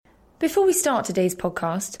Before we start today's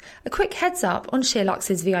podcast, a quick heads up on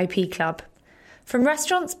SheerLuxe's VIP Club. From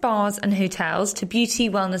restaurants, bars and hotels to beauty,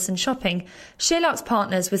 wellness and shopping, SheerLuxe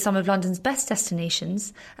partners with some of London's best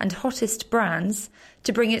destinations and hottest brands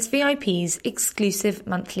to bring its VIPs exclusive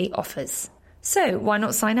monthly offers. So why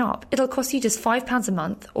not sign up? It'll cost you just £5 a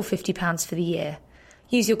month or £50 for the year.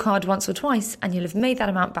 Use your card once or twice and you'll have made that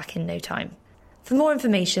amount back in no time. For more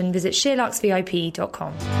information, visit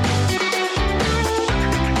SheerLuxeVIP.com.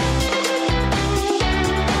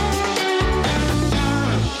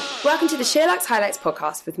 Welcome to the SheerLuxe Highlights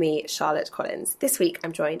podcast with me, Charlotte Collins. This week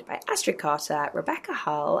I'm joined by Astrid Carter, Rebecca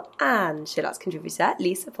Hull and SheerLuxe contributor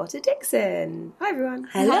Lisa Potter-Dixon. Hi everyone.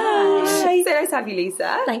 Hello. Hi. So nice to have you,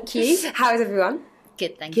 Lisa. Thank you. How is everyone?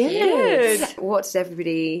 Good, thank you. Good. What did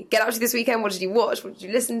everybody get up to this weekend? What did you watch? What did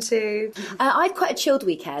you listen to? I had quite a chilled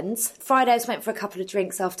weekend. Friday I just went for a couple of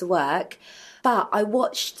drinks after work, but I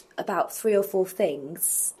watched about 3 or 4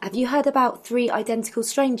 things. Have you heard about 3 Identical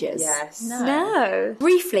Strangers? Yes. No.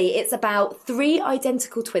 Briefly, it's about 3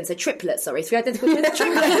 identical twins, so triplets, 3 identical twins,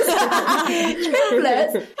 triplets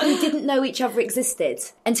who didn't know each other existed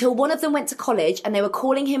until one of them went to college and they were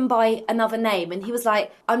calling him by another name and he was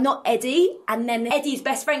like, I'm not Eddie. And then Eddie's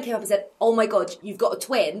best friend came up and said, oh my God, you've got a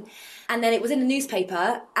twin. And then it was in the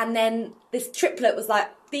newspaper and then this triplet was like,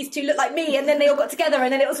 these two look like me, and then they all got together,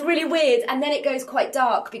 and then it was really weird, and then it goes quite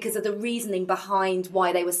dark because of the reasoning behind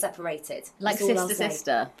why they were separated. Like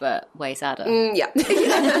sister, but way sadder. Yeah.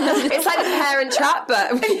 It's like the Parent Trap,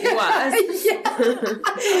 but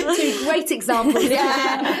worse. 2 great examples.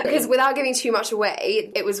 Yeah. Because without giving too much away,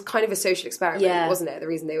 it was kind of a social experiment, wasn't it? The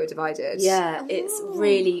reason they were divided. Yeah, it's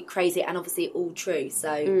really crazy, and obviously all true,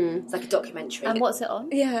 so it's like a documentary. And what's it on?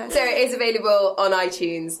 Yeah. So it is available on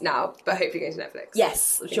iTunes now, but hopefully going to Netflix.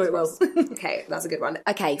 Yes, I'm sure it will. Okay, that's a good one.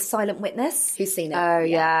 Okay, Silent Witness. Who's seen it? Oh,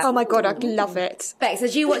 yeah. Oh my God, I love it. Bex,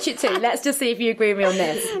 as you watch it too, let's just see if you agree with me on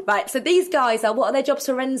this. Right, so these guys are, what are their jobs?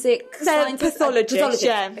 Forensic They're scientists? pathologists,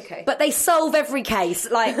 yeah. Okay. But they solve every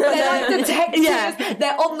case. Like, they're like detectives,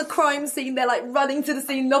 they're on the crime scene, they're like running to the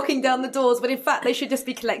scene, knocking down the doors, but in fact they should just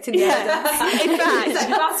be collecting the evidence. In fact,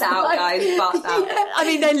 butt out, guys, butt out. I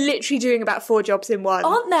mean, they're literally doing about 4 jobs in one.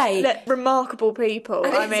 Aren't they? They're remarkable people.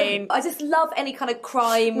 I mean, I just love any kind of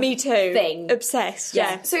crime me too. thing. Obsessed,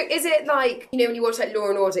 yeah. So is it like, you know, when you watch like Law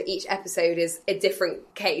and Order, each episode is a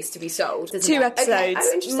different case to be solved? 2 episodes. Okay.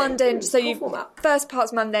 Oh, interesting. Monday, so Cool you format. first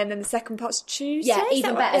part's Monday and then the second part's Tuesday. Yeah,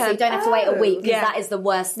 even better, so you don't have to wait a week, because that is the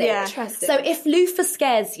worst thing. Yeah. Interesting. So if loofah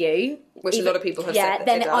scares you... Which a lot of people have said that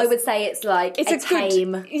then it does. I would say it's like It's a good,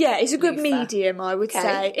 tame... it's a good loofah. medium, I would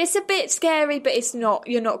say. It's a bit scary, but it's not,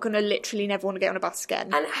 you're not going to literally never want to get on a bus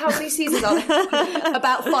again. And how many seasons are there?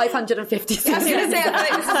 About 550 seasons. I was going to say, I feel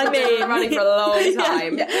like this has been running for a long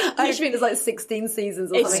time. I actually think there's like 16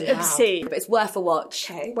 seasons or It's something. obscene. But it's worth a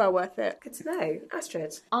watch. Okay. Well worth it. Good to know.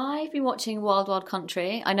 Astrid? I've been watching Wild Wild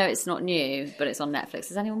Country. I know it's not new, but it's on Netflix.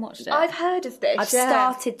 Has anyone watched it? I've heard of this. I've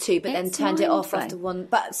started to, but then It's turned it off mind-blowing. after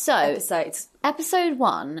one So, episodes. Episode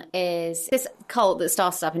 1 is this cult that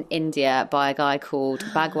started up in India by a guy called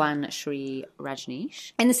Bhagwan Sri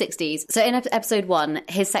Rajneesh in the 60s. So in episode 1,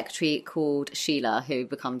 his secretary called Sheila, who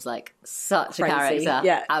becomes like such Crazy, a character.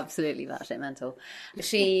 yeah. Absolutely batshit mental.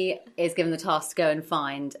 She is given the task to go and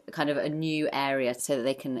find kind of a new area so that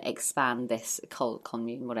they can expand this cult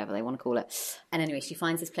commune, whatever they want to call it. And anyway, she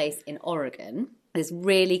finds this place in Oregon. This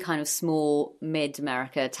really kind of small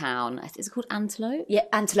mid-America town. Is it called Antelope? Yeah,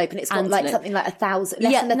 Antelope, and it's got like something like 1,000,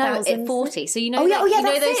 less than 1,000. 40. So you know, you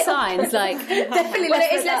know those it. signs like Definitely Well,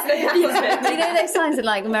 it is less than 1,000. you know those signs in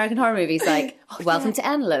like American horror movies, like "Welcome to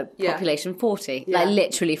Antelope," population 40. Like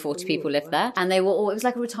literally 40 people live there, and they were all. It was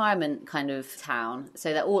like a retirement kind of town.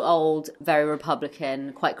 So they're all old, very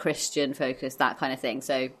Republican, quite Christian focused, that kind of thing.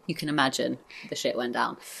 So you can imagine the shit went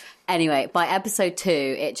down. Anyway, by episode 2,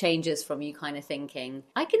 it changes from you kind of thinking,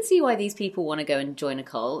 I can see why these people want to go and join a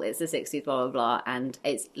cult. It's the 60s, blah, blah, blah. And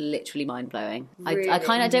it's literally mind-blowing. Really? I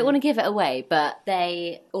kind of don't want to give it away, but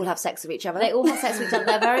they all have sex with each other. They all have sex with each other.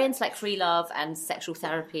 They're very into like free love and sexual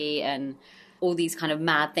therapy and all these kind of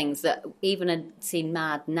mad things that even seem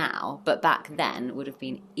mad now, but back then would have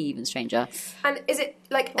been even stranger. And is it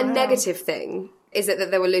like a negative thing? Is it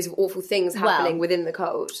that there were loads of awful things happening within the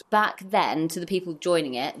cult? Back then, to the people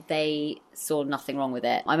joining it, they saw nothing wrong with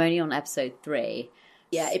it. I'm only on episode 3.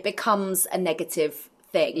 Yeah, it becomes a negative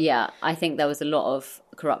thing. Yeah, I think there was a lot of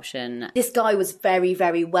corruption. This guy was very,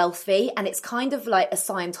 very wealthy, and it's kind of like a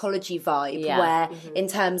Scientology vibe where in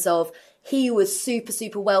terms of he was super,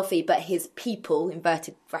 super wealthy, but his people,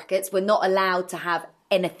 inverted brackets, were not allowed to have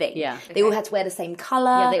anything. Yeah. They all had to wear the same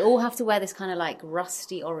colour. Yeah, they all have to wear this kind of like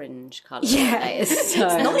rusty orange colour. Yeah. Like, it's so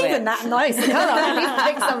It's not weird. even that nice a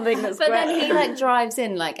colour. Pick something that's But great. then he like drives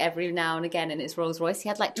in like every now and again in his Rolls Royce. He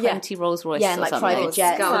had like 20 Rolls Royces and or like something. private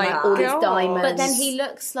jets, and like all these diamonds. But then he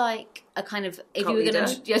looks like a kind of, if Cult you were going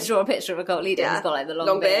leader. to draw a picture of a cult leader, Yeah. he's got like the long,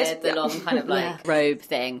 Long beard, beard, the yeah. long kind of like robe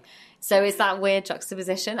thing. So it's that weird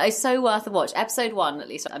juxtaposition. It's so worth a watch. Episode 1, at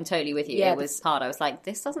least, I'm totally with you. Yeah. It was hard. I was like,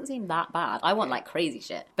 this doesn't seem that bad. I want like crazy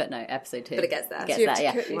shit. But no, episode 2. But it gets there. Gets So you there, have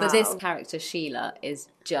yeah. to cook- But Wow. this character, Sheila, is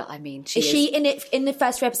just, I mean, Is she in it in the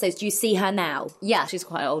first 3 episodes? Do you see her now? Yeah, she's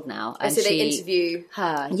quite old now. And So they she, interview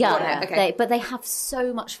Her. Yeah, Okay. but they have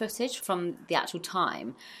so much footage from the actual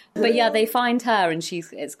time. But yeah, they find her and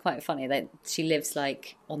it's quite funny that she lives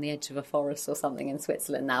like on the edge of a forest or something in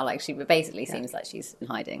Switzerland now. Like she basically seems like she's in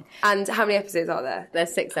hiding. And how many episodes are there?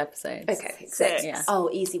 There's 6 episodes. Okay, 6. Yeah. Oh,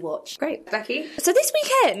 easy watch. Great. Becky? So this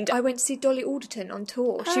weekend, I went to see Dolly Alderton on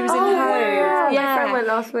tour. She was in Oh, Hove. yeah. My friend went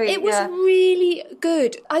last week. It was really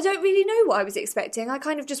good. I don't really know what I was expecting. I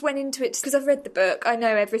kind of just went into it because I've read the book. I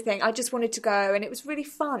know everything. I just wanted to go, and it was really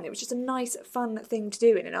fun. It was just a nice, fun thing to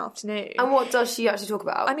do in an afternoon. And what does she actually talk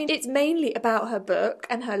about? I mean, it's mainly about her book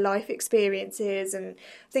and her life experiences and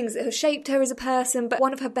things that have shaped her as a person, but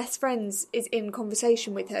one of her best friends is in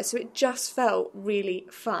conversation with her, so it just felt really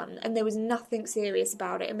fun, and there was nothing serious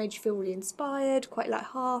about it. It made you feel really inspired, quite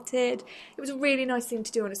light-hearted. It was a really nice thing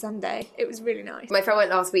to do on a Sunday. It was really nice. My friend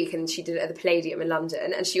went last week and she did it at the Palladium in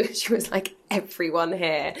London, and she was like, everyone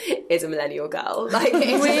here is a millennial girl. Like,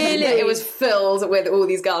 really? It was filled with all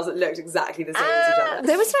these girls that looked exactly the same as each other.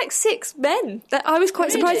 There was like 6 men. I was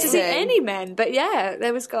quite surprised to see Really? any men, but yeah,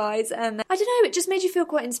 there was guys, and I don't know, it just made you feel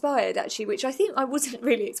quite inspired actually, which I think I wasn't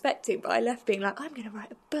really expecting, but I left being like, I'm going to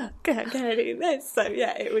write a book, I'm going to do this. So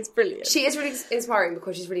yeah, it was brilliant. She is really inspiring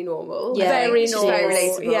because she's really normal. Yeah. Very She's normal, very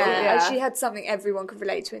relatable. yeah. And she had something everyone could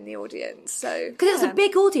relate to in the audience. So Because it was a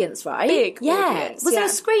big audience, right? Big yeah. audience, Was there a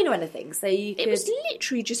yeah. screen or anything? So you could... It was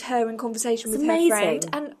literally just her in conversation It's with amazing. her friend,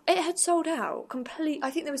 and it had sold out complete.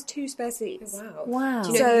 I think there was 2 spare seats. Wow. Wow.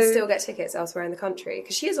 Do you know if you So- can still get tickets elsewhere in the country?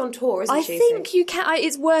 Because she is on tour, isn't I she? think you can.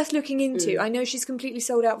 It's worth looking into. I know she's completely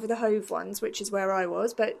sold out for the Hove ones, which is where I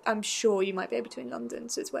was, but I'm sure you might be able to in London,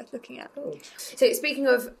 so it's worth looking at. So speaking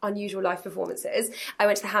of unusual live performances, I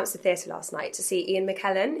went to the Hampstead Theatre last night to see Ian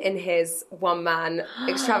McKellen in his one-man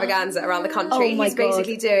extravaganza around the country. Oh my He's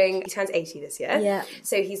basically he turns 80 this year. Yeah.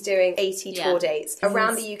 So he's doing 80 Yeah. tour dates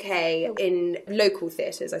around the UK in local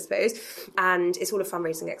theatres, I suppose. And it's all a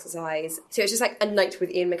fundraising exercise. So it's just like a night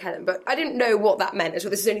with Ian McKellen. But I didn't know what that meant. This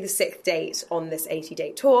is only the 6th date on this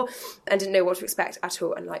 80-date tour, and didn't know what to expect at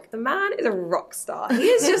all. And like, the man is a rock star. He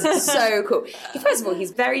is just so cool. First of all,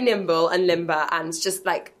 he's very nimble and limber, and just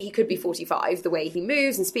like, he could be 45 the way he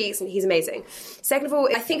moves and speaks, and he's amazing. Second of all,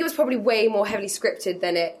 I think it was probably way more heavily scripted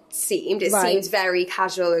than it seemed. It Right. seemed very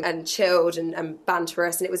casual and chilled and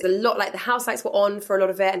banterous, and it was a lot like the house lights were on for a lot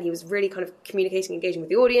of it, and he was really kind of communicating, engaging with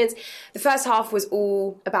the audience. The first half was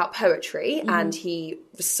all about poetry, and he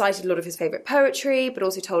recited a lot of his favourite poetry, but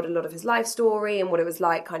also told a lot of his life story and what it was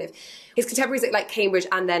like, kind of his contemporaries at like Cambridge,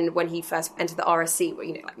 and then when he first entered the RSC, where,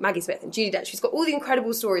 you know, like Maggie Smith and Judi Dench. She's got all the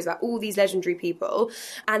incredible stories about all these legendary people.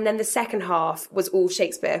 And then the second half was all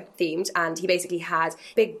Shakespeare themed, and he basically had a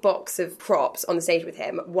big box of props on the stage with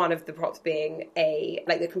him, one of the props being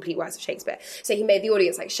the complete works of Shakespeare. So he made the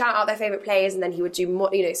audience like shout out their favourite plays, and then he would do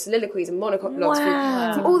soliloquies and monologues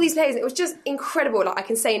from all these plays. And it was just incredible. Like, I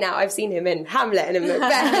can say now I've seen him in Hamlet and in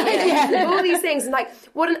Macbeth, all these things, and like,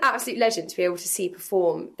 what an absolute legend to be able to see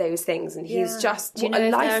perform those things. And he's just Do you know a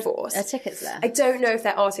if life there force. are tickets there? I don't know if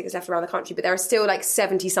there are tickets left around the country, but there are still like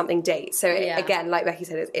 70-something dates. So again, like Becky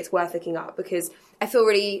said, it's worth looking up, because I feel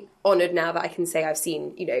really honoured now that I can say I've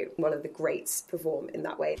seen, one of the greats perform in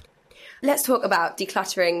that way. Let's talk about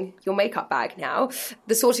decluttering your makeup bag now.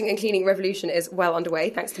 The sorting and cleaning revolution is well underway,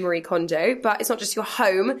 thanks to Marie Kondo. But it's not just your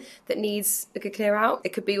home that needs a good clear out. It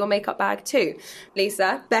could be your makeup bag too.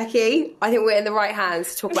 Lisa, Becky, I think we're in the right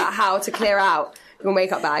hands to talk about how to clear out your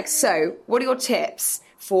makeup bag. So what are your tips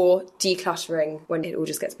for decluttering when it all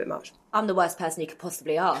just gets a bit much? I'm the worst person you could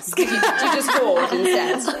possibly ask. Do you just hoard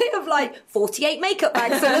instead? I have like 48 makeup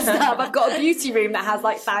bags full of stuff. I've got a beauty room that has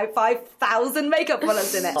like 5,000 makeup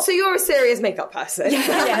products in it. So you're a serious makeup person.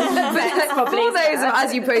 Yeah, For those of,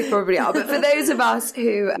 as you both probably are, but for those of us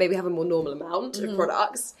who maybe have a more normal amount of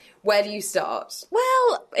products, where do you start?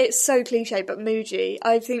 Well, it's so cliche, but Muji.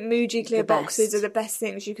 I think Muji clear The best. boxes are the best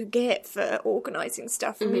things you could get for organising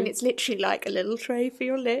stuff. I mean, it's literally like a little tray for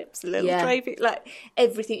your lips, a little tray for like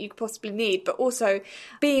everything you could possibly possibly need. But also,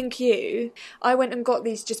 B&Q, I went and got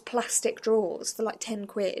these just plastic drawers for like 10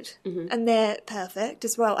 quid. And they're perfect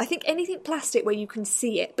as well. I think anything plastic where you can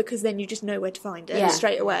see it, because then you just know where to find it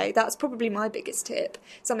straight away. That's probably my biggest tip.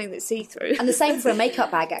 Something that's see-through. And the same for a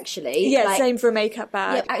makeup bag, actually. Yeah, same for a makeup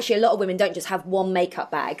bag. Yeah, actually, a lot of women don't just have one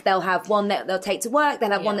makeup bag. They'll have one that they'll take to work.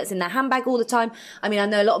 They'll have one that's in their handbag all the time. I mean, I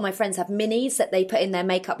know a lot of my friends have minis that they put in their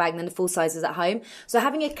makeup bag and then the full sizes at home. So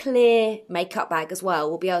having a clear makeup bag as well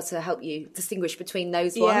will be able to help you distinguish between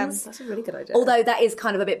those ones. That's a really good idea. Although that is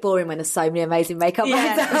kind of a bit boring when there's so many amazing makeup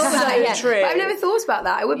bags. That's so true. But I've never thought about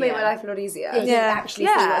that. It would make my life a lot easier. You actually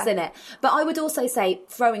see what's in it. But I would also say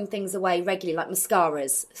throwing things away regularly, like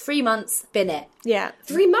mascaras. 3 months, bin it. Yeah.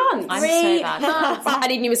 3 months. I'm so bad. I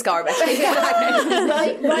need new mascara.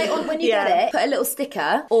 right on when you get it, put a little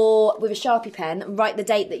sticker or with a Sharpie pen and write the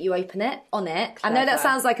date that you open it on it. I know that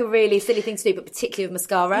sounds like a really silly thing to do, but particularly with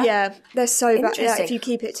mascara. Yeah, they're so bad Interesting. if you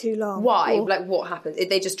keep it too long. Why? Like, what happens?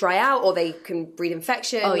 They just dry out, or they can breed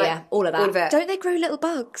infection? Oh, like, yeah, all of that. All of it. Don't they grow little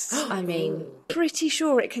bugs? I mean, Pretty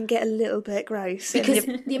sure it can get a little bit gross. because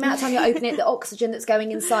the amount of time you're opening it, the oxygen that's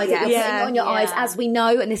going inside it, you're putting Yeah. it on your eyes, Yeah. as we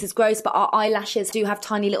know, and this is gross, but our eyelashes do have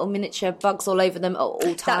tiny little miniature bugs all over them at all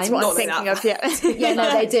times. That's what I'm Not thinking enough. of, yeah. Yeah,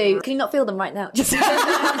 no, they do. Can you not feel them right now? Just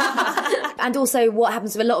and also, what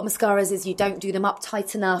happens with a lot of mascaras is you don't do them up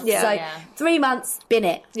tight enough. Yeah. So Yeah. 3 months, bin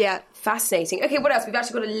it. Yeah. Fascinating. Okay, what else? We've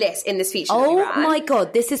actually got a list in this feature. that Oh we ran. my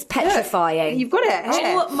God, this is petrifying. You've got it. Oh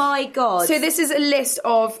Here. my God. So this is a list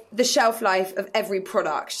of the shelf life of every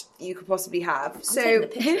product you could possibly have. So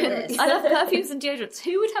I love perfumes and deodorants.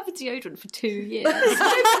 Who would have a deodorant for 2 years?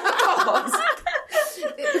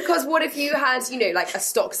 because what if you had, like a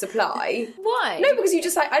stock supply? Why? No, because you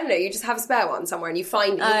just I don't know, you just have a spare one somewhere and you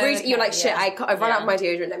find it. You're like, shit, I've run out of my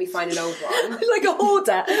deodorant, let me find an old one. like a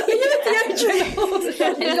hoarder.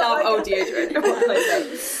 I love old deodorant. What can I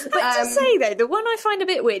say? But to say, though, the one I find a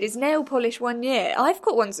bit weird is nail polish 1 year. I've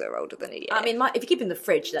got ones that are older than a year. I mean, if you keep them in the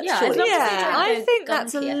fridge, that's Yeah, surely. as long as yeah, they don't I go think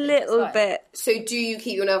that's a gunky, I think little it's fine. bit... So do you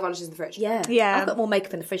keep your nail varnishes in the fridge? Yeah. Yeah. I've got more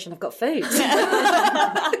makeup in the fridge than I've got food.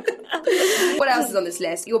 What else is on this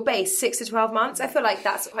list? Your base, 6 to 12 months. I feel like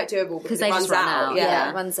that's quite doable because they it runs just run out. out. Yeah,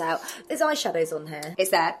 it runs out. There's eyeshadows on here.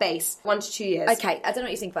 It's there, base, 1 to 2 years. Okay, I don't know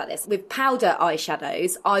what you think about this. With powder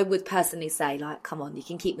eyeshadows, I would personally say, like, come on, you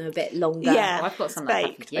can keep them a bit longer. Yeah. I've got some like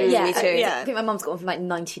that Baked. for years. Yeah, Me too. Yeah. I think my mum's got one from like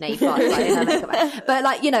 1985, like, in her makeup bag. But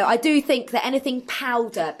like, I do think that anything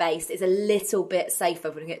powder based is a little bit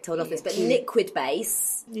safer when you get told off this. But liquid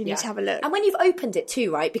base, You need to have a look. and when you've opened it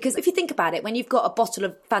too, right? Because if you think about it, when you've got a bottle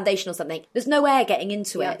of foundation or something, there's no air getting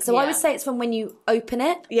into it. So I would say it's from when you open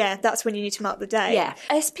it. Yeah, that's when you need to mark the day. Yeah.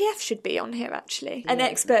 SPF should be on here, actually. An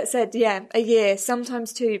expert said, a year,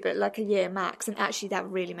 sometimes 2, but like a year max. And actually, that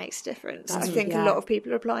really makes a difference. I think a lot of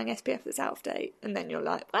people are applying SPF that's out of date. And then you're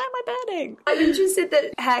like, why am I burning? I'm interested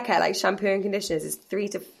that hair care, like shampoo and conditioners, is 3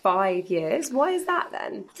 to 5 years. Why is that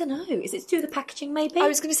then? I don't know. Is it to do with the packaging, maybe? I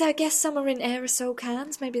was going to say, I guess some are in aerosol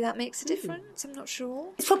cans. Maybe that makes a difference. I'm not sure.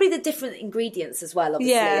 It's probably the different ingredients as well,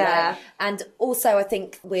 obviously. Yeah. Right? And also, I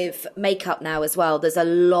think with makeup now as well, there's a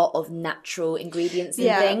lot of natural ingredients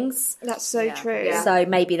in things. That's so true. Yeah. So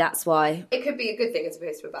maybe that's why. It could be a good thing as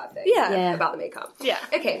opposed to a bad thing. Yeah. About the makeup. Yeah.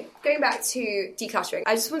 Okay, going back to decluttering,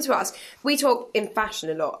 I just want to ask, we talk in fashion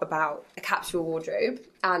a lot about a capsule wardrobe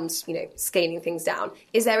and, scaling things down.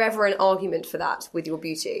 Is there ever an argument for that with your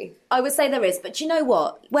beauty? I would say there is, but do you know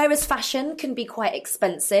what? Whereas fashion can be quite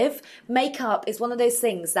expensive, makeup is one of those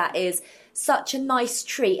things that is such a nice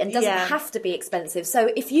treat and doesn't have to be expensive.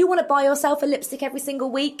 So if you want to buy yourself a lipstick every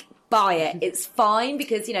single week, buy it. It's fine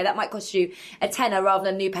because, that might cost you a tenner rather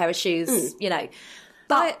than a new pair of shoes,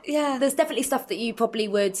 But there's definitely stuff that you probably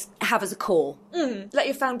would have as a core. Like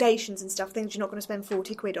your foundations and stuff, things you're not going to spend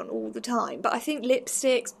 40 quid on all the time. But I think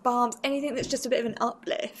lipsticks, balms, anything that's just a bit of an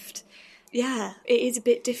uplift, it is a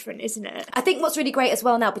bit different, isn't it? I think what's really great as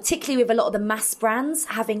well now, particularly with a lot of the mass brands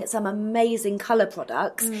having some amazing colour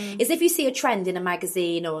products, is if you see a trend in a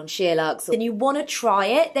magazine or on Sheerluxe and you want to try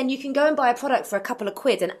it, then you can go and buy a product for a couple of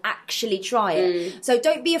quid and actually try it. So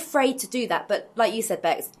don't be afraid to do that. But like you said,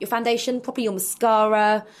 Bex, your foundation, probably your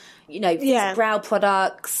mascara, brow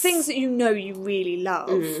products. Things that you really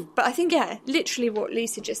love. But I think, literally what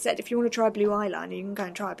Lisa just said, if you want to try blue eyeliner, you can go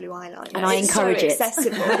and try blue eyeliner. And I encourage it. It's so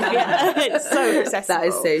accessible. It's so accessible. That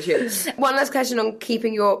is so true. One last question on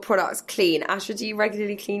keeping your products clean. Asha, do you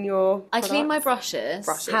regularly clean your I clean my brushes.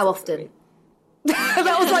 How often?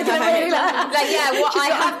 That was like I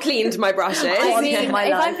have cleaned my brushes. I mean, if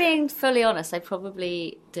I'm being fully honest, I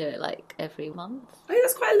probably do it like every month. Oh,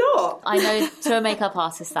 that's quite a lot. I know to a makeup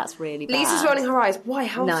artist that's really bad. Lisa's rolling her eyes. Why?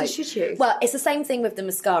 How often should you? Well, it's the same thing with the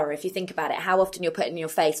mascara, if you think about it, how often you're putting it in your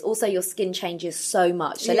face. Also, your skin changes so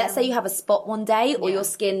much. So let's say you have a spot one day, or your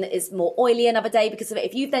skin is more oily another day because of it.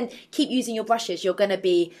 If you then keep using your brushes, you're going to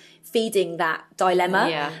be feeding that dilemma.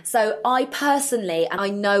 Yeah. So I personally, and I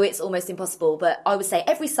know it's almost impossible, but I would say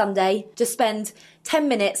every Sunday, just spend 10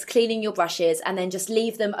 minutes cleaning your brushes and then just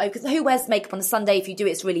leave them open. Because who wears makeup on a Sunday? If you do,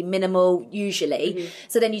 it's really minimal usually.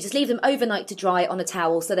 So then you just leave them overnight to dry on a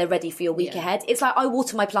towel so they're ready for your week ahead. It's like I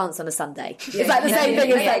water my plants on a Sunday. It's like the same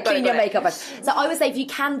thing as like clean your makeup brush. So I would say if you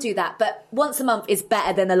can do that, but once a month is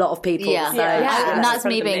better than a lot of people. Yeah. So, and that's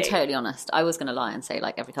me being totally honest. I was going to lie and say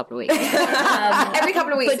like every couple of weeks. Every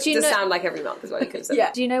couple of weeks does sound like every month as well. You could have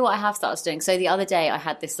said. Do you know what I have started doing? So the other day I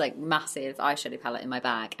had this like massive eyeshadow palette in my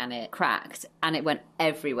bag and it cracked and it went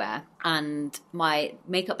everywhere, and my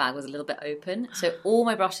makeup bag was a little bit open, so all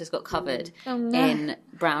my brushes got covered in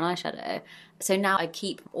brown eyeshadow. So now I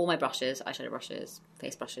keep all my brushes, eyeshadow brushes,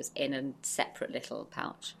 face brushes, in a separate little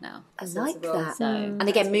pouch now. I like that. So, and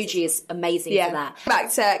again, Muji is amazing for that.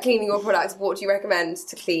 Back to cleaning your products, what do you recommend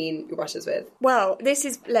to clean your brushes with? Well, this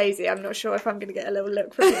is lazy. I'm not sure if I'm going to get a little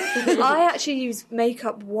look from it. I actually use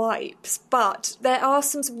makeup wipes, but there are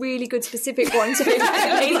some really good specific ones.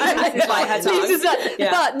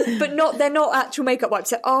 But not, they're not actual makeup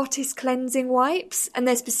wipes. They're artist cleansing wipes, and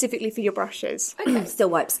they're specifically for your brushes. Okay. Still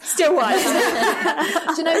wipes. Do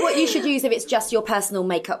you know what you should use if it's just your personal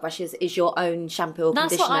makeup brushes is your own shampoo or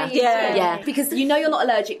conditioner? That's what I use. Because you know you're not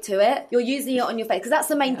allergic to it. You're using it on your face. Because that's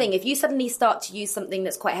the main thing. If you suddenly start to use something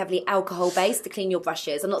that's quite heavily alcohol-based to clean your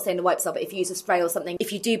brushes, I'm not saying the wipes are, but if you use a spray or something,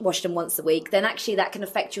 if you do wash them once a week, then actually that can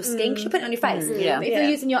affect your skin because you put it on your face. But if you're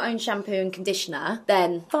using your own shampoo and conditioner,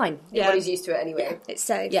 then fine. Your body's used to it anyway. It's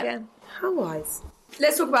safe, How wise.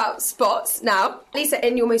 Let's talk about spots now. Lisa,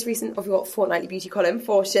 in your most recent of your fortnightly beauty column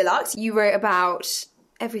for SheerLuxe, you wrote about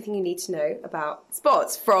everything you need to know about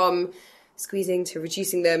spots, from squeezing to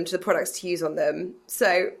reducing them to the products to use on them.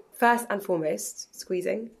 So first and foremost,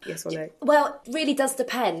 squeezing, yes or no? Well, it really does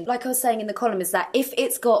depend. Like I was saying in the column, is that if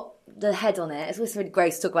it's got the head on it, it's always really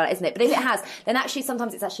gross to talk about it, isn't it? But if it has, then actually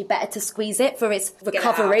sometimes it's actually better to squeeze it for its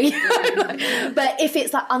recovery. But if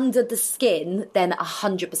it's like under the skin, then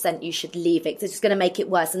 100% you should leave it, because it's just going to make it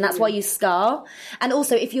worse, and that's why you scar. And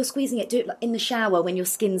also, if you're squeezing it, do it like in the shower when your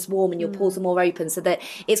skin's warm and your pores are more open, so that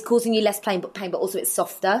it's causing you less pain, but also it's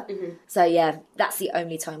softer. So yeah, that's the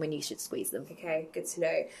only time when you should squeeze them. Okay, good to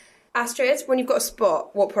know. Astrid, when you've got a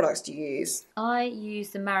spot, what products do you use? I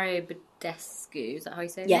use the Mario Badescu, is that how you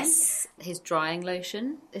say it? Yes. His drying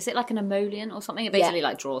lotion. Is it like an emollient or something? It basically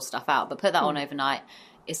like draws stuff out, but put that on overnight.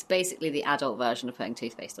 It's basically the adult version of putting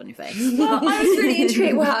toothpaste on your face. Well, I was really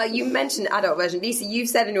intrigued. Well, you mentioned adult version. Lisa, you've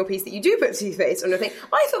said in your piece that you do put toothpaste on your face.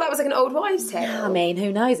 I thought that was like an old wives' tale. I mean,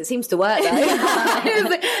 who knows? It seems to work, though.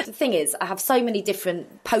 The thing is, I have so many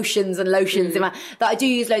different potions and lotions in that I do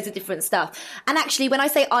use loads of different stuff. And actually, when I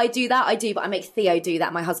say I do that, I do, but I make Theo do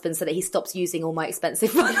that, my husband, so that he stops using all my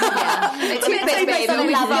expensive ones. Toothpaste, baby,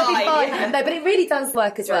 No, but it really does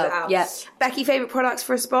work as well. Yeah. Becky, favourite products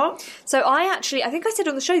for a spot? So I think I said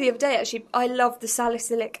on the show the other day, actually, I love the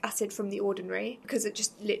salicylic acid from The Ordinary because it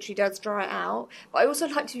just literally does dry it out. But I also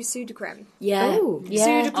like to use Sudocreme. Yeah.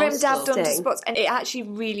 Sudocreme dabbed onto spots, and it actually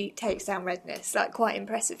really takes down redness, like quite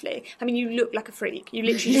impressively. I mean, you look like a freak. You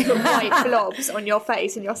literally just got white blobs on your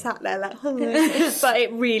face and you're sat there like, but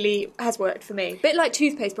it really has worked for me. Bit like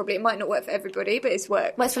toothpaste, probably. It might not work for everybody, but it's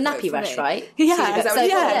worked. Well, it's for nappy rash, right? Yeah. So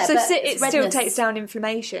it redness still takes down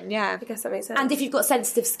inflammation, I guess that makes sense. And if you've got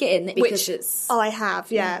sensitive skin, because which I have,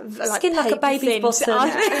 skin like a baby's bottom.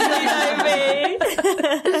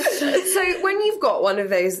 So when you've got one of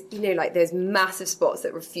those, like those massive spots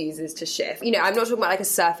that refuses to shift, I'm not talking about like a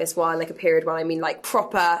surface one, like a period one, I mean like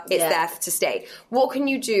proper, it's there to stay. What can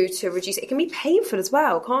you do to reduce it? It can be painful as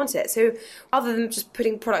well, can't it? So other than just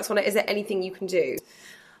putting products on it, is there anything you can do?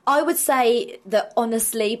 I would say that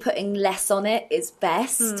honestly putting less on it is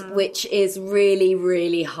best, which is really,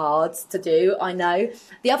 really hard to do, I know.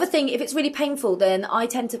 The other thing, if it's really painful, then I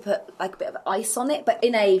tend to put like a bit of ice on it, but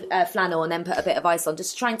in a flannel, and then put a bit of ice on,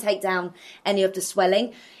 just to try and take down any of the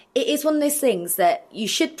swelling. It is one of those things that you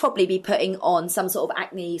should probably be putting on some sort of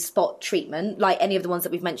acne spot treatment, like any of the ones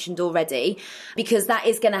that we've mentioned already, because that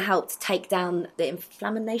is going to help to take down the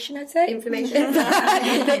inflammation, I'd say. Inflammation.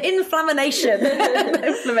 The inflammation.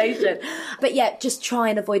 But yeah, just try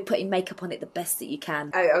and avoid putting makeup on it the best that you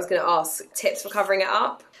can. Oh, I was going to ask tips for covering it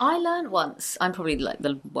up. I learned once, I'm probably like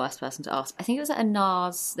the worst person to ask, I think it was at a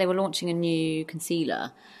NARS, they were launching a new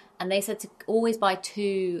concealer, and they said to always buy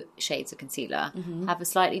 2 shades of concealer, have a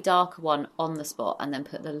slightly darker one on the spot, and then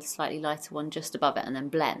put the slightly lighter one just above it, and then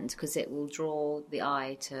blend, because it will draw the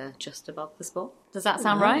eye to just above the spot. Does that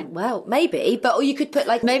sound right? Well, maybe, but or you could put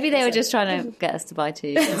like... Maybe they were just trying to get us to buy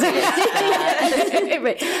 2.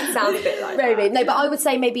 Sounds a bit like Maybe. that. No, but I would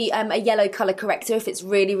say maybe a yellow colour corrector if it's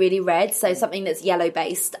really, really red. So something that's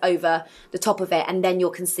yellow-based over the top of it, and then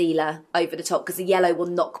your concealer over the top, because the yellow will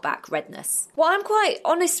knock back redness. Well, I'm quite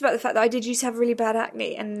honest about the fact that I did used to have really bad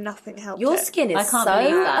acne and nothing helped Your it. skin is I can't believe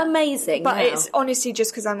so that. amazing. But now. it's honestly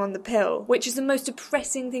just because I'm on the pill, which is the most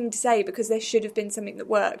depressing thing to say, because there should have been something that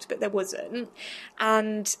worked, but there wasn't.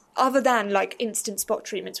 And other than like instant spot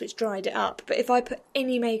treatments, which dried it up, but if I put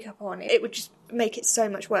any makeup on it, it would just make it so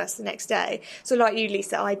much worse the next day. So like you,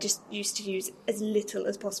 Lisa, I just used to use as little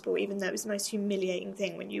as possible, even though it was the most humiliating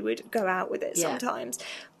thing when you would go out with it sometimes.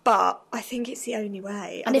 But I think it's the only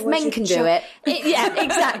way. And Otherwise if men you can do it. yeah,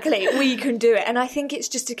 exactly. We can do it. And I think it's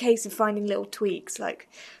just a case of finding little tweaks, like,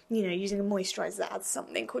 you know, using a moisturiser that adds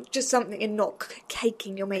something, or just something, and not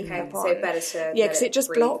caking your makeup on. So better to because it just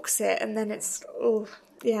breathe. blocks it, and then it's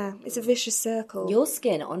it's a vicious circle. Your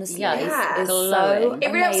skin, honestly, Yeah. is so Glowing.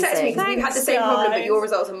 It really upsets me because we've had the same problem, but your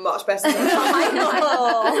results are much better than mine.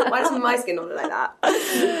 Why doesn't my skin not look like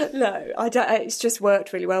that? No, I don't. It's just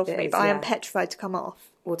worked really well for me, is, but I am yeah. petrified to come off.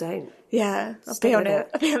 Well, don't. Yeah, I'll Stick be on with it. it.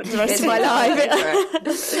 I'll be on it the rest of my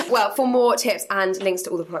life. Well, for more tips and links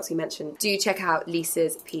to all the products we mentioned, do check out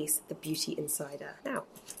Lisa's piece, The Beauty Insider, now.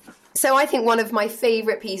 So I think one of my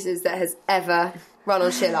favourite pieces that has ever run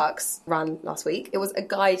on Sherlock's ran last week. It was a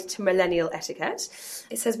guide to millennial etiquette.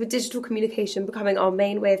 It says, with digital communication becoming our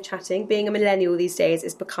main way of chatting, being a millennial these days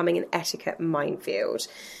is becoming an etiquette minefield.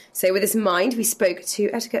 So with this in mind, we spoke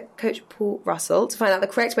to etiquette coach Paul Russell to find out the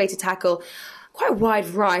correct way to tackle quite a wide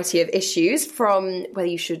variety of issues, from whether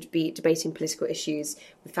you should be debating political issues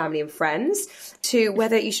with family and friends to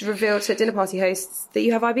whether you should reveal to dinner party hosts that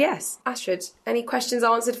you have IBS. Astrid, any questions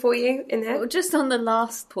answered for you in here? Well, just on the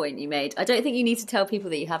last point you made, I don't think you need to tell people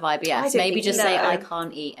that you have IBS. Maybe just say, I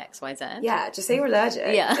can't eat XYZ. Yeah, just say you're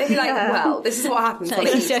allergic. Yeah. Maybe like, well, this is what happens when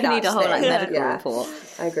I You eat don't need a whole medical Yeah. report.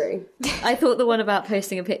 I agree. I thought the one about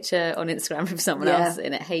posting a picture on Instagram of someone else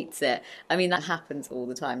and it hates it. I mean, that happens all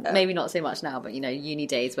the time. Maybe not so much now, but you know, uni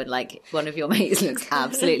days when like one of your mates looks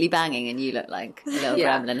absolutely banging and you look like a little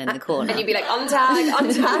gremlin in the corner. And you'd be like,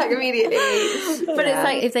 untag immediately. But it's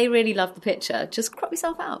like, if they really love the picture, just crop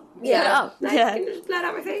yourself out. Put it up. Like, Yeah. you can just blur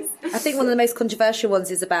out my face. I think one of the most controversial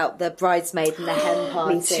ones is about the bridesmaid and the hen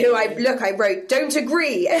party. Me too. I wrote, don't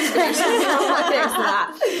agree! Exclamation mark next to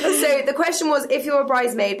that. So the question was, if you're a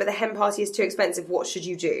bridesmaid but the hen party is too expensive, what should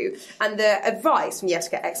you do? And the advice from the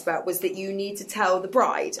etiquette expert was that you need to tell the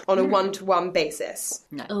bride on a one-to-one basis.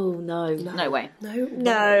 Oh, no. No way.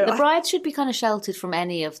 No. The bride should be kind of sheltered from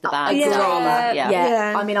any of the bad yeah. drama.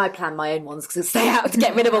 Yeah. I mean, I plan my own ones because I stay out to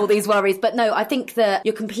get rid of all these worries. But no, I think that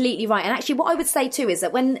you're completely right. And actually, what I would say too is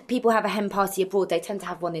that when people have a hen party abroad, they tend to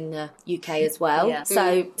have one in the UK as well. Yeah.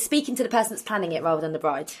 So speaking to the person that's planning it rather than the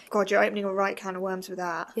bride. God, you're opening a right can of worms with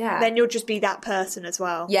that. Yeah. Then you'll just be that person as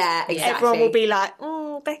well. Yeah, exactly. Everyone will be like,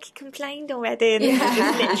 oh, Becky complained already. And then you're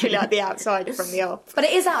just literally like the outsider from the off. But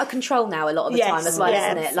it is out of control now a lot of the Yes, time as well,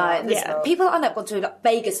 yeah. isn't it? Like, Yeah. people end up going to like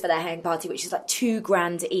Vegas for their hen party, which is like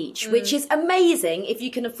 $2,000 each, which is amazing if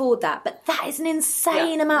you can afford that. But that is an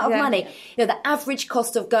insane amount of money. You know, the average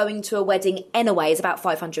cost of going to a wedding anyway is about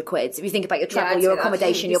 £500. If you think about your travel, I'd your say that.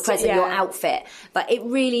 accommodation, your present, Yeah. your outfit. But it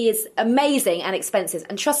really is amazing and expensive.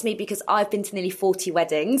 And trust me, because I've been to nearly 40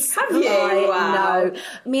 weddings. Have you? I Wow. know.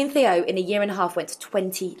 Me and Theo, in a year and a half, went to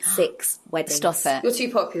 26 weddings. Stop it. You're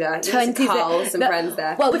too popular. You need 20 to cull some friends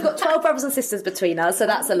there. Well, we've got 12 brothers and sisters between us, so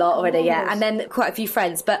that's a lot already, yeah. And then quite a few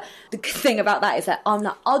friends. But the good thing about that is that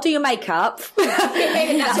I'll do your makeup.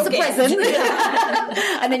 That's a present.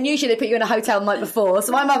 And then usually they put you in a hotel the night before.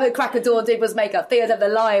 So my mother would crack a door and do his makeup. Theo'd have the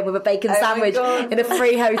lion with a bacon sandwich in a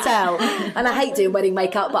free hotel. And I hate doing wedding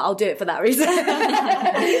makeup, but I'll do it for that reason.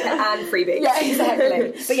 And freebies. Yeah,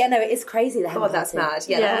 exactly. But yeah, no, it is crazy. The hen God, that's party. mad.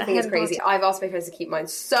 Yeah, the whole thing is crazy. I've asked my friends to keep mine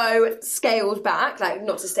so scaled back, like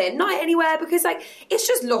not to stay at night anywhere, because like it's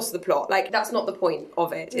just lost the plot. Like that's not the point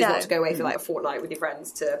of it, is not to go away for like a fortnight with your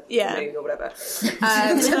friends to the moon or whatever.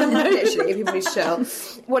 Literally, people need to chill.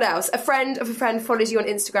 What else? A friend of a friend follows you on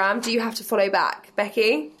Instagram. Do you have to follow back?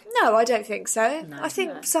 Becky? No, I don't think so. I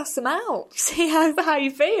think suss them out. See how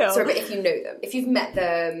you feel. Sorry, but if you know them, if you've met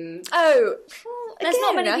them... Oh, There's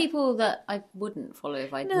not many people that I wouldn't follow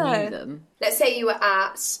if I knew them. Let's say you were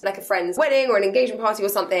at like a friend's wedding or an engagement party or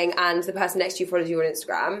something, and the person next to you followed you on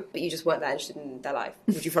Instagram, but you just weren't that interested in their life.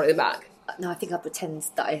 Would you follow them back? No, I think I'd pretend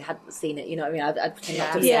that I hadn't seen it. You know what I mean? I'd pretend not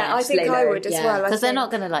to have Yeah, I think I would as well. Because they're not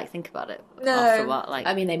going to like think about it after a while. Like,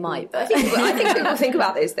 I mean, they might, but I think people think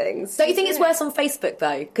about those things. Don't you think it's worse on Facebook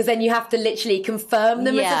though? Because then you have to literally confirm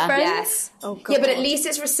them as a friend. Yes. Oh, God. Yeah, but at least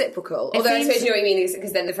it's reciprocal. Although I suppose you know what I mean,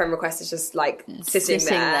 because then the friend request is just like sitting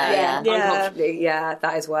there uncomfortably. Yeah,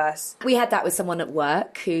 that is worse. We had that with someone at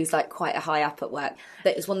work who's like quite a high up at work.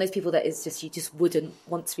 That is one of those people that is just, you just wouldn't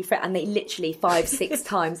want to be friends. And they literally 5-6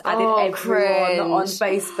 times added everyone on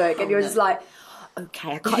Facebook. And you're just like,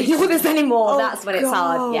 okay, I can't ignore this anymore. That's when it's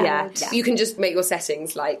hard. Yeah. You can just make your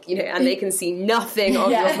settings like, you know, and they can see nothing on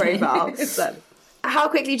your profile. How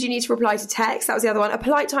quickly do you need to reply to text? That was the other one. A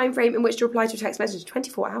polite time frame in which to reply to a text message.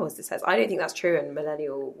 24 hours, it says. I don't think that's true in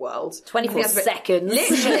millennial world. 24 seconds.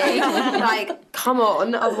 Literally. Like, come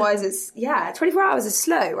on. Otherwise it's, 24 hours is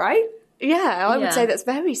slow, right? Yeah, I would say that's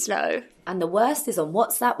very slow. And the worst is on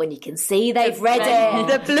WhatsApp when you can see they've read it.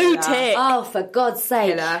 The blue tick. Oh, for God's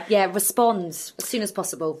sake. Killer. Yeah, respond as soon as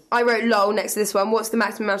possible. I wrote lol next to this one. What's the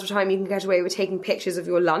maximum amount of time you can get away with taking pictures of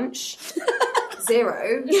your lunch?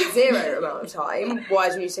 Zero amount of time. Why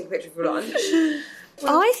do you need to take a picture of your lunch?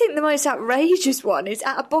 I think the most outrageous one is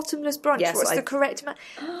at a bottomless brunch. Yes, What's the correct amount?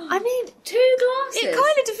 I mean, 2 glasses. it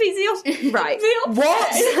kind of defeats the Right.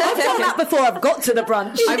 What? I've done that before I've got to the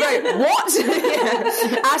brunch. I wrote,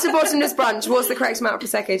 what? At a bottomless brunch, what's the correct amount of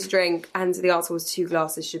Prosecco to drink? And the answer was 2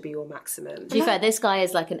 glasses should be your maximum. To be fair, this guy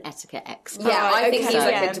is like an etiquette expert. Yeah, I think he's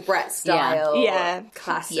like Yeah. a Debrett style. Yeah.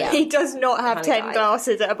 Classic. Yeah. He does not have Kind of 10 guy.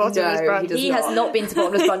 glasses at a bottomless No, brunch. he does He has not been to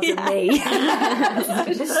bottomless brunch with me.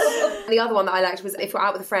 The other one that I liked was if you're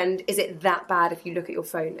out with a friend, is it that bad if you look at your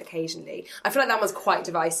phone occasionally? I feel like that one's quite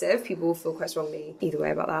divisive. People will feel quite strongly either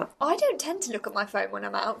way about that. I don't tend to look at my phone when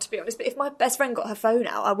I'm out, to be honest. But if my best friend got her phone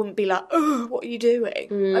out, I wouldn't be like, oh, what are you doing?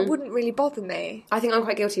 It wouldn't really bother me. I think I'm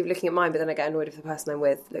quite guilty of looking at mine, but then I get annoyed if the person I'm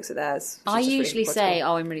with looks at theirs. I usually say,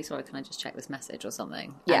 oh, I'm really sorry, can I just check this message or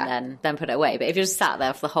something? Yeah. And then put it away. But if you're just sat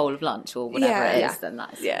there for the whole of lunch or whatever it is, then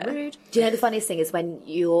that's rude. Do you know the funniest thing is when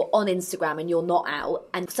you're on Instagram and you're not out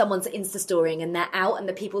and someone's Insta-storying and they're out and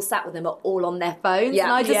the people sat with them are all on their phones? Yeah.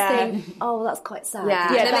 And I just think, oh, that's quite sad.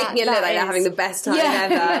 Yeah, they're making it look like they're having the best time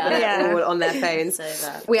ever. They're all on their phones.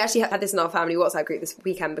 We actually had this in our family WhatsApp group this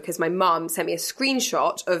weekend because my mum sent me a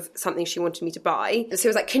screenshot of something she wanted me to buy. So it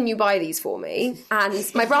was like, can you buy these for me?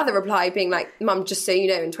 And my brother replied being like, Mum, just so you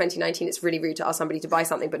know, in 2019 it's really rude to ask somebody to buy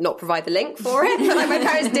something but not provide the link for it. But like, my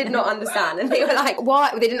parents did not understand. And they were like,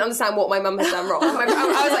 why? They didn't understand what my mum had done wrong.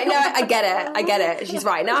 I was like, no, I get it. She's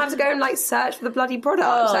right. Now I have to go and like search for the bloody product.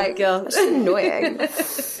 Oh, like, gosh. That's annoying.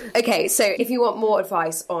 Okay, so if you want more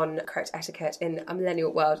advice on correct etiquette in a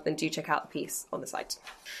millennial world, then do check out the piece on the site.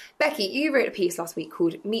 Becky, you wrote a piece last week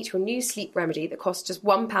called Meet Your New Sleep Remedy that costs just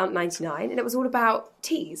 £1.99, and it was all about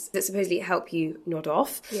teas that supposedly help you nod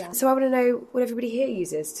off. Yeah. So I want to know what everybody here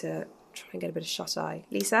uses to try and get a bit of shut-eye.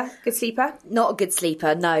 Lisa, good sleeper? Not a good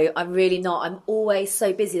sleeper, no, I'm really not. I'm always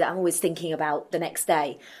so busy that I'm always thinking about the next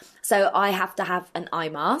day. So I have to have an eye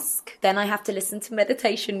mask. Then I have to listen to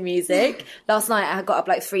meditation music. Last night I got up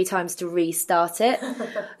like 3 times to restart it.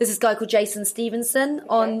 There's this guy called Jason Stevenson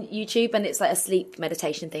on YouTube, and it's like a sleep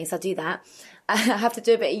meditation thing. So I do that. I have to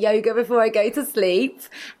do a bit of yoga before I go to sleep,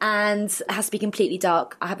 and it has to be completely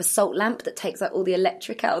dark. I have a salt lamp that takes like all the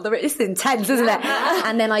electric out of the room. It's intense, isn't it?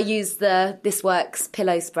 And then I use the This Works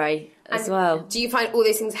pillow spray as well. Do you find all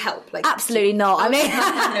those things help? Like, absolutely not. I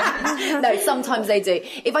mean, no, sometimes they do.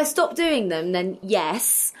 If I stop doing them, then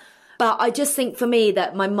yes. But I just think for me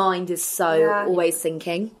that my mind is so always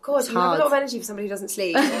thinking. God, you have a lot of energy for somebody who doesn't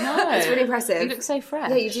sleep. No. It's really impressive. You look so fresh.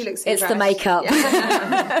 Yeah, you do look so fresh. It's the makeup.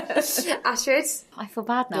 Yeah. Astrid? I feel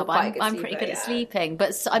bad now, You're but quite I'm a good pretty sleeper, good at sleeping.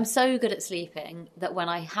 But I'm so good at sleeping that when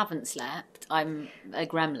I haven't slept, I'm a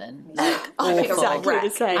gremlin. Like, Exactly the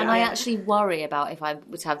same. and I actually worry about if I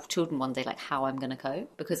were to have children one day, like how I'm going to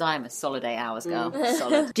cope, because I am a solid 8 hours girl.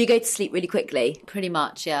 Solid. Do you go to sleep really quickly? Pretty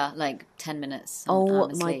much, yeah, like 10 minutes. Oh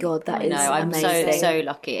I'm my asleep. God, that I is know, I'm amazing. so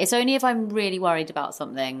lucky. It's only if I'm really worried about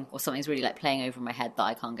something or something's really like playing over my head that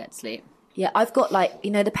I can't get to sleep. Yeah, I've got like, you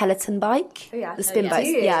know, the Peloton bike? Oh, yeah. The spin bike.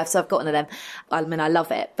 Do you? Yeah, so I've got one of them. I mean, I love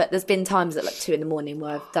it. But there's been times at like 2 a.m.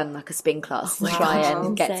 where I've done like a spin class to try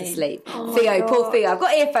and get to sleep. Theo, poor Theo. I've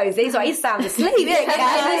got earphones. He's like, he's sound asleep. In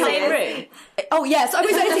the same room. Oh, yes. I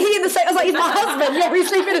was like, is he in the same... I was like, he's my husband. Yeah, we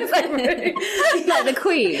sleep in the same room. Like the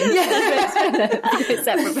Queen. Yeah.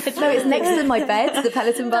 Separate. No, it's next to my bed, the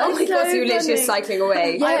Peloton bike. Oh my God, so you're literally just cycling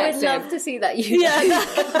away. I would love to see that. You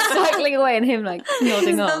cycling away and him like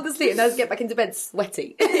nodding off. Sound asleep. And I was get back into bed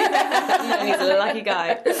sweaty. He's a lucky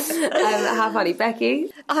guy. How funny.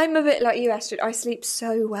 Becky? I'm a bit like you, Astrid. I sleep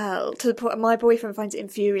so well to the point my boyfriend finds it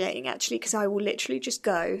infuriating, actually, because I will literally just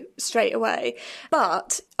go straight away.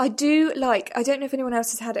 But I do like, I don't know if anyone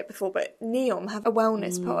else has had it before, but Neom have a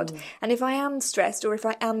wellness pod. And if I am stressed or if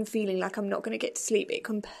I am feeling like I'm not going to get to sleep, it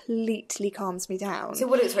completely calms me down. So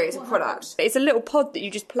what it's for? It's a product? It's a little pod that you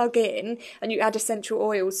just plug in and you add essential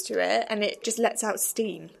oils to it and it just lets out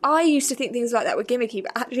steam. I used to think things like that were gimmicky,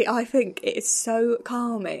 but actually I think it is so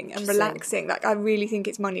calming and relaxing. Like, I really think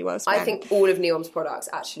it's money well spent. I think all of Neom's products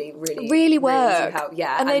actually really work. do help.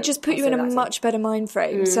 Yeah, and they just put you in a much better mind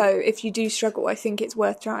frame. So if you do struggle, I think it's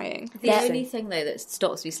worth trying. The only thing though that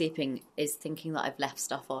stops me sleeping is thinking that I've left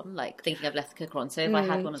stuff on, like thinking I've left the cooker on. So if I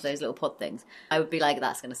had one of those little pod things, I would be like,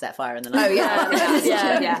 that's going to set fire in the night. Oh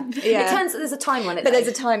yeah. It turns out there's a time on it. But there's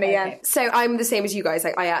a timer, Okay. So I'm the same as you guys.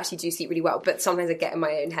 Like, I actually do sleep really well, but sometimes I get in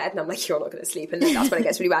my own head and I'm like, you're not going to sleep, and then that's when it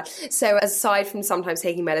gets really bad. So aside from sometimes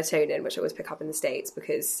taking melatonin, which I always pick up in the States,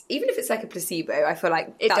 because even if it's like a placebo, I feel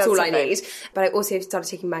like that's all I need. But I also started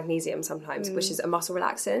taking magnesium sometimes, which is a muscle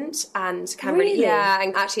relaxant, and can really,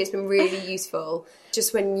 and actually it's been really useful.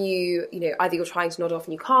 Just when you know, either you're trying to nod off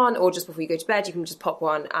and you can't, or just before you go to bed, you can just pop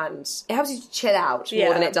one, and it helps you to chill out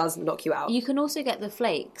more than it does knock you out. You can also get the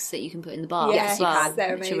flakes that you can put in the bath Yes, as well,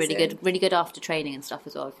 they're which are really good after training and stuff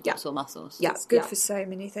as well, if you've got sore muscles. Yeah, It's good for so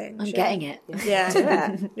many things. I'm getting it.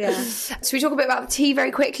 Yeah. Yeah. Should we talk a bit about the tea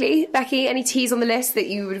very quickly? Becky, any teas on the list that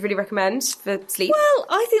you would really recommend for sleep? Well,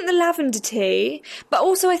 I think the lavender tea, but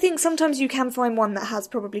also I think sometimes you can find one that has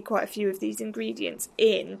probably quite a few of these ingredients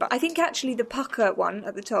in. But I think actually the pucker one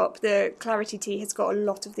at the top, the clarity tea, has got a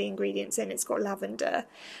lot of the ingredients in. It's got lavender.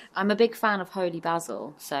 I'm a big fan of holy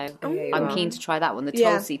basil, so I'm keen to try that one, the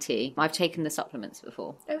Tulsi tea. I've taken the supplements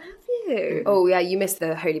before. Oh, have you? Oh yeah, you missed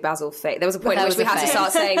the Holy Basil phase. There was a point at which we had to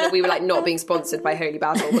start saying that we were like not being sponsored by Holy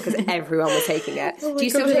Basil because everyone was taking it. Do you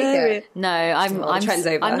still take it? No, I'm trend's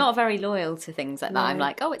over. I'm not very loyal to things like that. I'm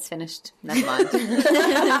like, oh, it's finished. Never mind.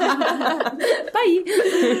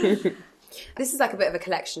 Bye. This is like a bit of a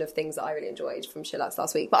collection of things that I really enjoyed from Shillux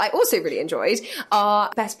last week. But I also really enjoyed our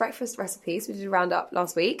best breakfast recipes. We did a roundup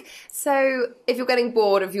last week. So if you're getting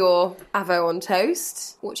bored of your avo on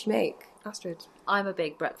toast, what do you make, Astrid? I'm a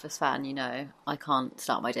big breakfast fan, you know. I can't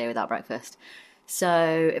start my day without breakfast.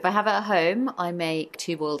 So if I have it at home, I make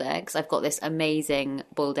 2 boiled eggs. I've got this amazing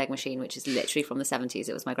boiled egg machine, which is literally from the 70s.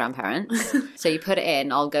 It was my grandparents. So you put it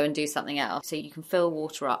in, I'll go and do something else. So you can fill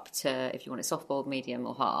water up to, if you want it soft boiled, medium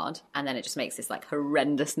or hard. And then it just makes this like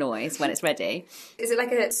horrendous noise when it's ready. Is it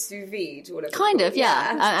like a sous vide or whatever? Kind of,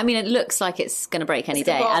 yeah. I mean, it looks like it's going to break any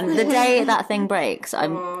day. And the day that thing breaks,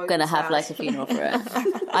 I'm going to have like a funeral for it.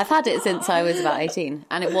 I've had it since I was about 18.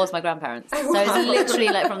 And it was my grandparents. So it's literally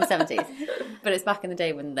like from the 70s. But it's back in the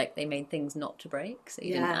day when like they made things not to break, so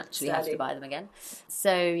you didn't actually have to buy them again.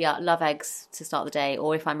 So yeah, love eggs to start the day.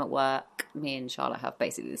 Or if I'm at work, me and Charlotte have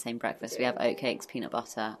basically the same breakfast. We have oatcakes, peanut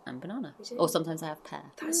butter and banana. Or sometimes I have pear.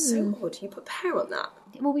 That's so odd. You put pear on that?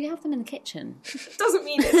 Well, we have them in the kitchen. Doesn't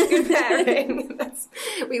mean it's a good pairing.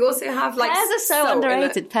 We also have like pears are so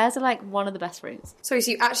underrated. Pears are like one of the best fruits. Sorry,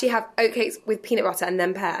 so you actually have oatcakes with peanut butter and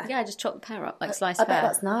then pear? Yeah, I just chop the pear up like sliced I pear. bet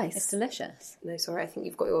that's nice. It's delicious. No, sorry, I think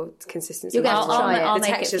you've got your consistency. You'll get to try it. I'll The make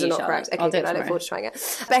it textures for are you, not correct. Charlotte. Okay, I'll do good. it I look tomorrow. forward to trying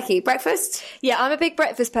it. Becky, breakfast? Yeah, I'm a big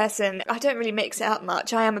breakfast person. I don't really mix it up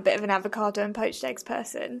much. I am a bit of an avocado and poached eggs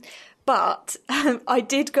person. But I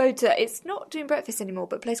did go to, it's not doing breakfast anymore,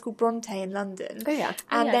 but a place called Bronte in London. Oh, yeah.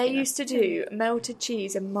 And I they think used to do melted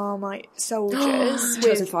cheese and Marmite soldiers.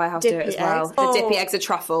 Chosen Firehouse do it as well. Eggs. The dippy eggs are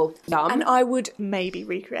truffle. Yum. And I would maybe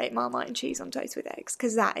recreate Marmite and cheese on toast with eggs,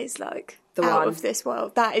 because that is like The out one. of this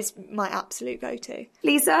world. That is my absolute go-to.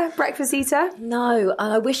 Lisa, breakfast eater? No,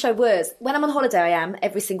 and I wish I was. When I'm on holiday, I am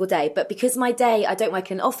every single day. But because my day, I don't work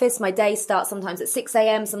in an office, my day starts sometimes at 6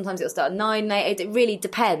 a.m, sometimes it'll start at 9, 8. It really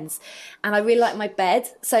depends. And I really like my bed.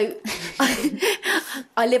 So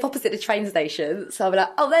I live opposite the train station. So I'll be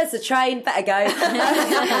like, oh, there's the train, better go.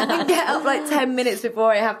 And get up like 10 minutes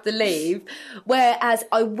before I have to leave. Whereas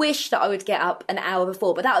I wish that I would get up an hour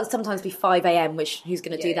before, but that would sometimes be 5 a.m, which who's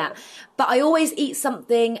going to do that? But I always eat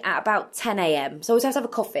something at about 10 a.m. So I always have to have a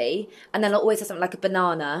coffee, and then I always have something like a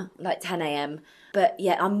banana, like 10 a.m. But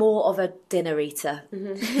yeah, I'm more of a dinner eater.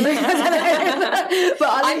 Mm-hmm. But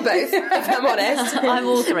I'm both, if I'm honest. I'm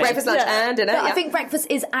all three. Breakfast, lunch and dinner. But I think breakfast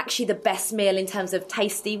is actually the best meal in terms of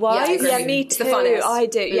tasty-wise. Yeah, me it's too. the funnest. I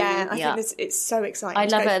do. Yeah, I Yeah. think it's so exciting. I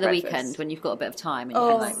to love go it for at the breakfast. weekend when you've got a bit of time and you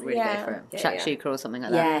can like really go for it. Shakshuka or something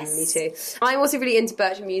like that. Yes. Me too. I'm also really into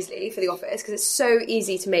birch muesli for the office because it's so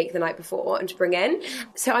easy to make the night before and to bring in.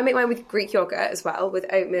 So I make mine with Greek yogurt as well, with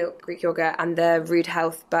oat milk, Greek yogurt, and the Rude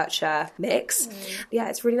Health Bircher mix. Yeah,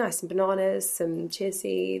 it's really nice. Some bananas, some chia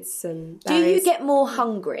seeds, some Do you berries. get more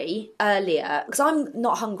hungry earlier? Because I'm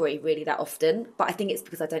not hungry really that often, but I think it's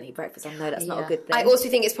because I don't eat breakfast. I know that's not a good thing. I also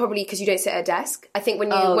think it's probably because you don't sit at a desk. I think when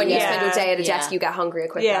you spend your day at a desk, you get hungrier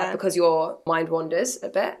quicker because your mind wanders a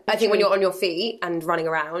bit. I think when you're on your feet and running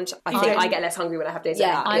around, I think I get less hungry when I have days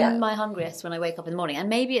like that. I'm my hungriest when I wake up in the morning, and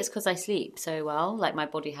maybe it's because I sleep so well. Like my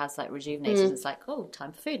body has like rejuvenated. It's like, oh,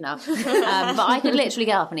 time for food now. But I could literally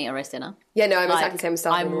get up and eat a roast dinner. Yeah, no, I'm exactly the same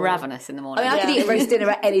stuff. I'm ravenous in the morning. I mean, I could eat a roast dinner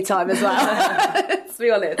at any time as well. Let's be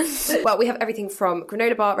honest. Well, we have everything from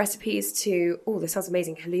granola bar recipes to, this sounds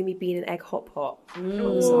amazing, halloumi bean and egg hot pot.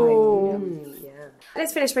 Yeah.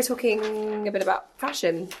 Let's finish by talking a bit about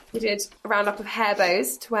fashion. We did a roundup of hair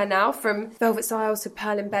bows to wear now, from velvet styles to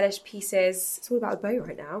pearl embellished pieces. It's all about a bow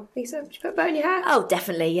right now. Lisa, would you put a bow in your hair? Oh,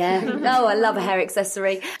 definitely, yeah. Oh, I love a hair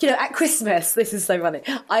accessory. You know, at Christmas, this is so funny,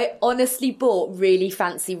 I honestly bought really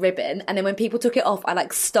fancy ribbon, and then when people took it off, I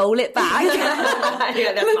like stole it back.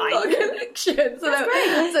 Yeah, that's fine. Collection.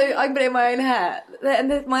 So I put it in my own hair.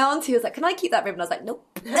 And then my auntie was like, can I keep that ribbon? I was like, nope.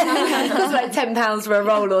 It was like £10 for a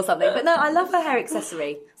roll or something. But no, I love a hair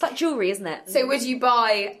accessory. It's like jewellery, isn't it? So would you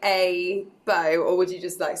buy a bow or would you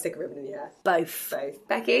just like stick a ribbon in your hair? Both.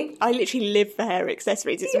 Becky? I literally live for hair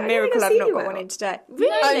accessories. It's Yeah, a I don't miracle think I've I've not seen got you one out. in today.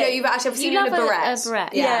 Really? Oh no, you've actually seen love a barrette. a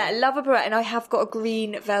barrette. Yeah, I love a barrette, and I have got a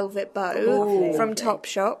green velvet bow from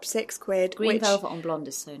Topshop, £6. Green velvet on blonde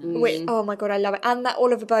is so nice. Which, oh my god, I love it. And that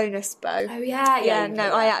Oliver Bonus bow. Oh yeah.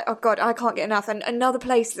 I can't get enough. And another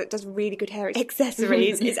place that does really good hair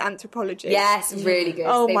accessories is Anthropology. Yes, really good.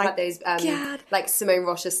 Oh They've my had those God. like Simone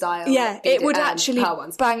Rocha style. Yeah, it would actually pearl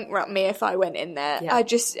ones. bankrupt me if I went in there. Yeah. I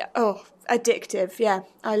just, addictive. Yeah,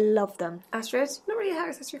 I love them. Astrid, not really a hair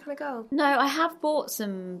accessory kind of girl. No, I have bought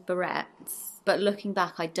some barrettes, but looking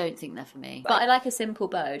back, I don't think they're for me. But I like a simple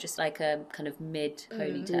bow, just like a kind of mid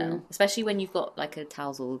ponytail, especially when you've got like a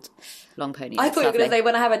tousled long pony. I thought you were going to say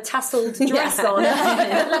when I have a tasseled dress on.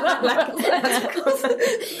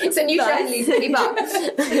 It's a new trend, Lisa. Keep up.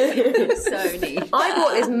 So neat. I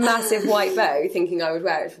bought this massive white bow thinking I would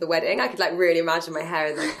wear it for the wedding. I could like really imagine my hair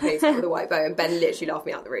in the place with a white bow, and Ben literally laughed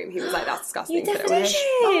me out the room. He was like, that's disgusting. You definitely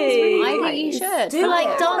should. I think you should. For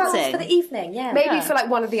like dancing. For the evening, yeah. Maybe for like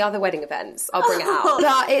one of the other wedding events, I'll bring it out.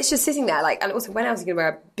 But it's just sitting there, like, and also when else are you going to wear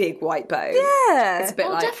a big white bow? Yeah. It's a bit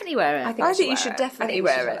I'll like... definitely wear it. I think you should definitely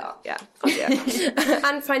wear it. Yeah.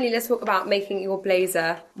 And finally, let's talk about making your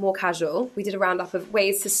blazer more casual. We did a roundup of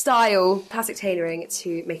ways to style plastic tailoring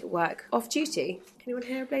to make it work off duty. Anyone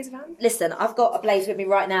here a blazer fan? Listen, I've got a blazer with me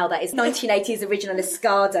right now that is 1980s original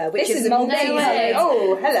Escada, which is amazing. multi-coloured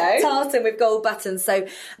Oh, hello. tartan with gold buttons. So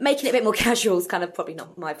making it a bit more casual is kind of probably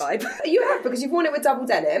not my vibe. You have, because you've worn it with double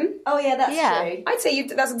denim. Oh yeah, that's Yeah. true. I'd say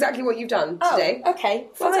that's exactly what you've done today. Okay,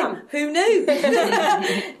 Well fine. done. Who knew?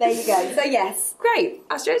 There you go. So yes. Great.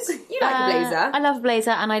 Astrid, you like a blazer. I love a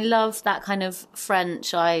blazer, and I love that kind of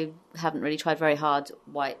French. I haven't really tried very hard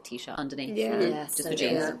white t-shirt underneath. Yeah. Just for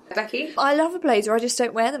jeans. Becky? I love a blazer, I just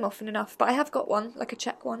don't wear them often enough. But I have got one, like a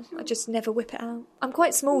check one. I just never whip it out. I'm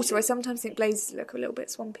quite small, so I sometimes think blazers look a little bit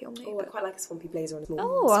swampy on me. Oh, I quite like a swampy blazer on a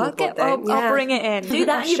small I'll bring it in. Do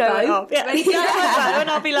that I'll in your show it bow. off. Yeah. And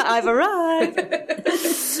I'll be like, I've arrived.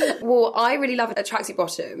 Well, I really love a tracksuit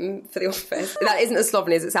bottom for the office. That isn't as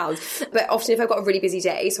slovenly as it sounds. But often if I've got a really busy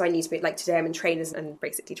day, so I need to be, like today I'm in trainers and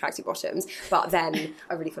basically tracksuit bottoms, but then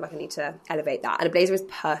I really feel like I need to elevate that. And a blazer is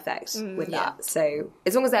perfect with that. So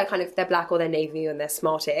as long as they're black or they're navy and they're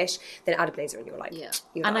smartish, then add a blazer and you're like, you're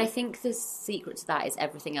And done. I think the secret to that is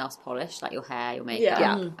everything else polished, like your hair, your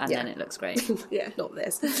makeup, and then it looks great. Not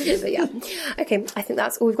this. But yeah. Okay, I think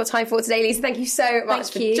that's all we've got time for today, Lisa. Thank you so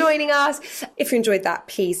much for joining us. If you enjoyed that,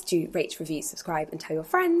 please do rate, review, subscribe and tell your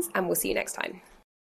friends, and we'll see you next time.